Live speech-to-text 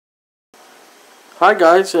Hi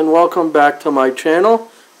guys, and welcome back to my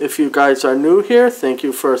channel. If you guys are new here, thank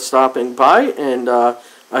you for stopping by, and I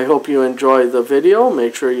hope you enjoy the video.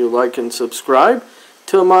 Make sure you like and subscribe.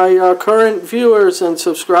 To my current viewers and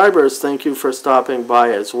subscribers, thank you for stopping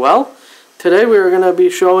by as well. Today we are going to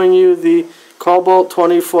be showing you the Kobalt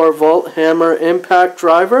 24 volt hammer impact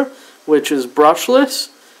driver, which is brushless,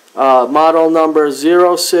 model number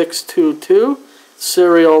 0622,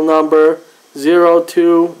 serial number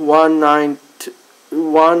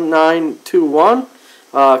 021921,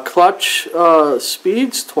 clutch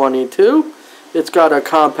speeds 22. It's got a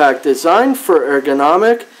compact design for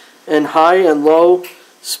ergonomic and high and low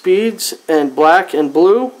speeds, and black and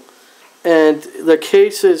blue, and the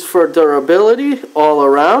case is for durability all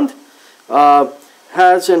around.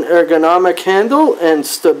 Has an ergonomic handle and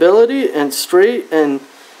stability and straight and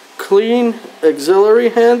clean auxiliary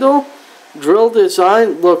handle. Drill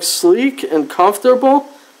design looks sleek and comfortable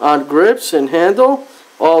on grips and handle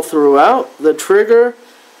all throughout. The trigger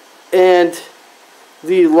and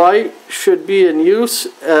the light should be in use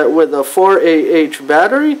with a 4AH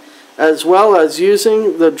battery, as well as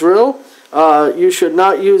using the drill. You should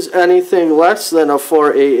not use anything less than a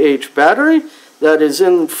 4AH battery that is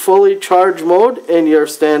in fully charged mode in your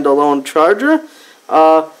standalone charger.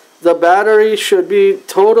 The battery should be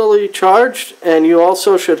totally charged, and you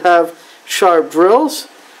also should have sharp drills.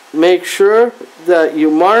 Make sure that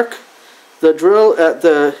you mark the drill at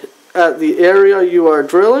the area you are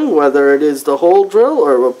drilling, whether it is the whole drill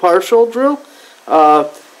or a partial drill. The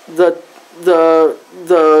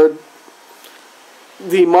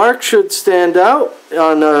mark should stand out.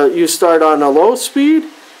 You start on a low speed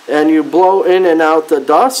and you blow in and out the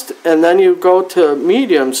dust, and then you go to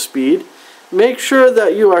medium speed. Make sure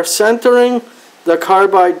that you are centering the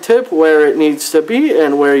carbide tip where it needs to be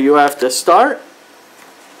and where you have to start.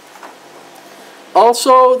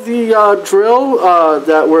 Also, the drill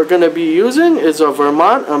that we're going to be using is a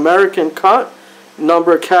Vermont American cut,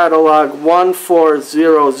 number catalog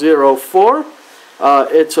 14004.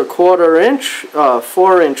 It's a 1/4 inch,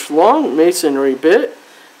 4-inch long masonry bit,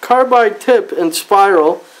 carbide tip and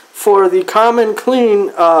spiral for the common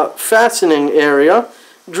clean fastening area,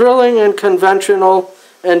 drilling in conventional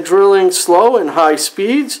and drilling slow and high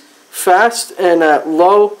speeds, fast and at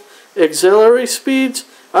low auxiliary speeds.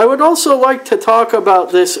 I would also like to talk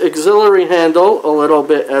about this auxiliary handle a little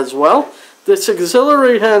bit as well. This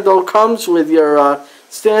auxiliary handle comes with your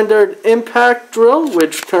standard impact drill,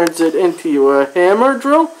 which turns it into a hammer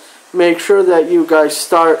drill. Make sure that you guys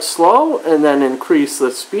start slow and then increase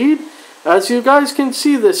the speed. As you guys can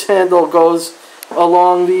see, this handle goes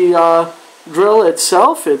along the drill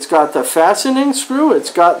itself. It's got the fastening screw.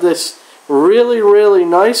 It's got this really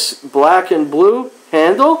nice black and blue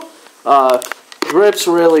handle. Grips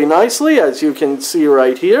really nicely, as you can see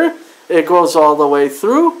right here. It goes all the way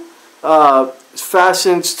through.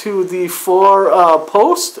 Fastens to the 4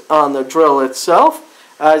 post on the drill itself.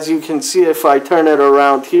 As you can see, if I turn it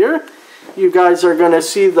around here, you guys are going to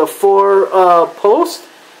see the 4 post,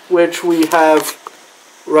 which we have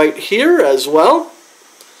right here as well.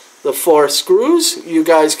 The 4 screws. You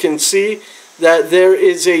guys can see that there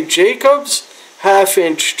is a Jacobs 1/2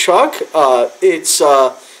 inch chuck. It's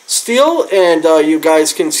steel, and you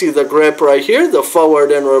guys can see the grip right here, the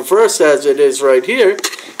forward and reverse as it is right here.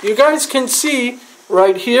 You guys can see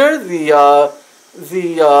right here the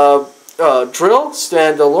drill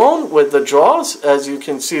standalone with the jaws. As you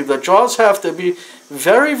can see, the jaws have to be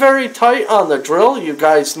very tight on the drill. You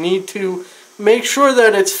guys need to make sure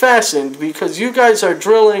that it's fastened, because you guys are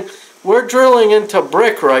drilling, we're drilling into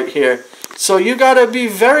brick right here. So you got to be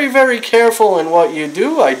very careful in what you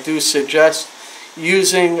do. I do suggest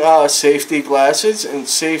using safety glasses and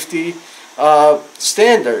safety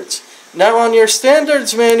standards. Now, on your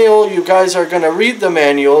standards manual, you guys are going to read the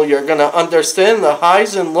manual. You're going to understand the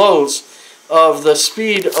highs and lows of the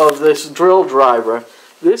speed of this drill driver.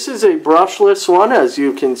 This is a brushless one, as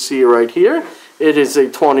you can see right here. It is a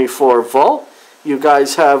 24 volt. You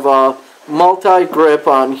guys have a multi-grip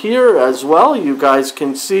on here as well. You guys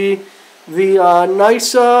can see the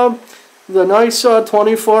nice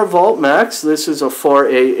 24 volt max. This is a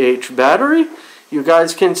 4AH battery. You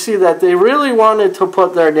guys can see that they really wanted to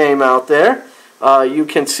put their name out there. You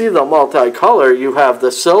can see the multicolor. You have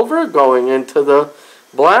the silver going into the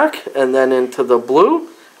black and then into the blue.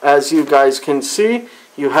 As you guys can see,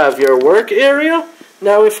 you have your work area.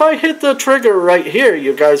 Now, if I hit the trigger right here,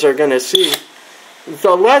 you guys are going to see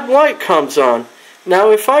the LED light comes on.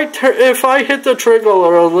 Now, if I hit the trigger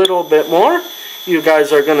a little bit more, you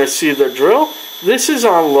guys are going to see the drill. This is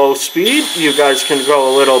on low speed. You guys can go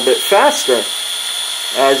a little bit faster.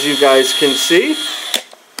 As you guys can see,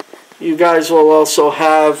 You guys will also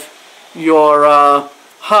have your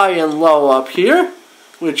high and low up here,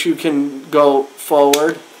 which you can go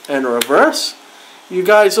forward and reverse. You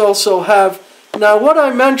guys also have, now what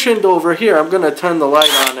I mentioned over here, I'm going to turn the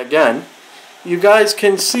light on again. You guys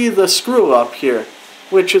can see the screw up here,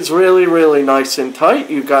 which is really, really nice and tight.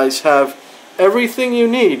 You guys have everything you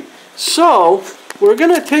need. So, we're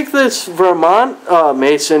going to take this Vermont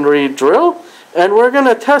masonry drill, and we're going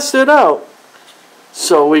to test it out.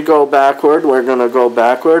 So we go backward, we're going to go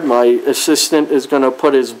backward. My assistant is going to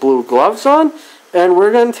put his blue gloves on, and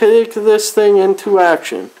we're going to take this thing into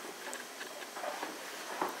action.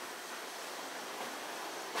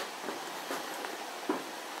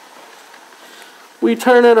 We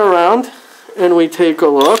turn it around, and we take a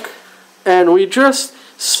look, and we just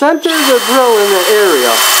center the drill in the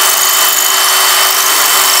area.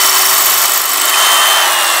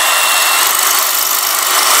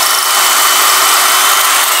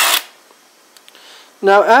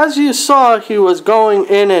 Now, as you saw, he was going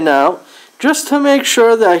in and out, just to make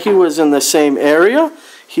sure that he was in the same area.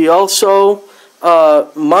 He also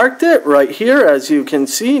marked it right here, as you can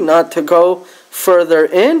see, not to go further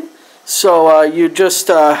in. So you just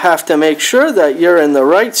have to make sure that you're in the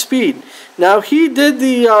right speed. Now, he did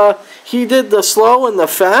the slow and the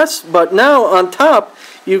fast, but now on top,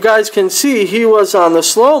 you guys can see he was on the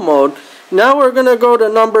slow mode. Now we're going to go to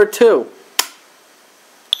number 2.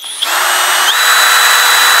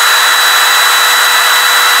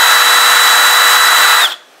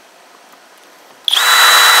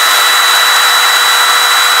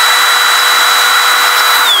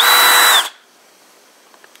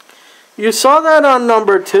 You saw that on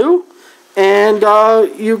number 2, and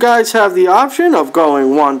you guys have the option of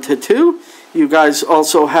going 1 to 2. You guys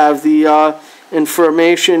also have the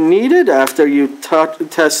information needed after you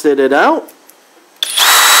tested it out.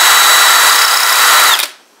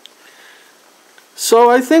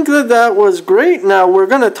 So I think that was great. Now we're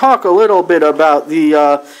going to talk a little bit about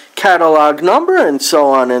the catalog number and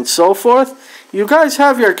so on and so forth. You guys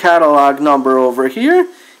have your catalog number over here.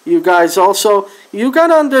 You guys also, you got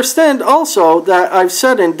to understand also that I've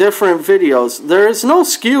said in different videos, there is no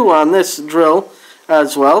skew on this drill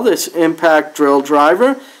as well, this impact drill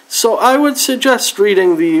driver. So I would suggest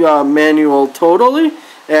reading the manual totally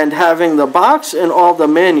and having the box and all the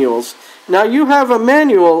manuals. Now you have a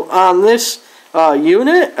manual on this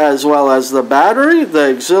unit as well as the battery,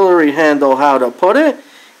 the auxiliary handle, how to put it.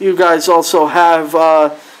 You guys also have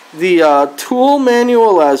the tool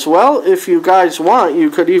manual as well. If you guys want, you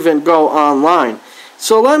could even go online.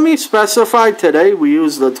 So let me specify today we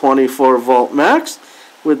use the 24 volt max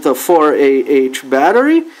with the 4AH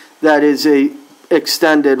battery. That is a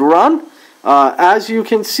extended run. As you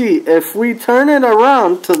can see, if we turn it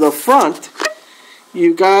around to the front,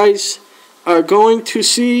 you guys are going to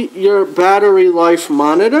see your battery life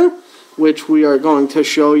monitor, which we are going to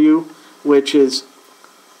show you, which is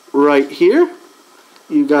right here.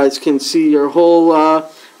 You guys can see your whole,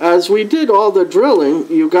 as we did all the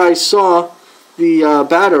drilling, you guys saw the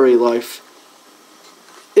battery life.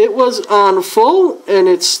 It was on full, and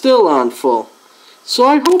it's still on full. So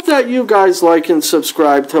I hope that you guys like and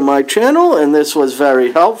subscribe to my channel, and this was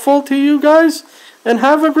very helpful to you guys, and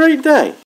have a great day.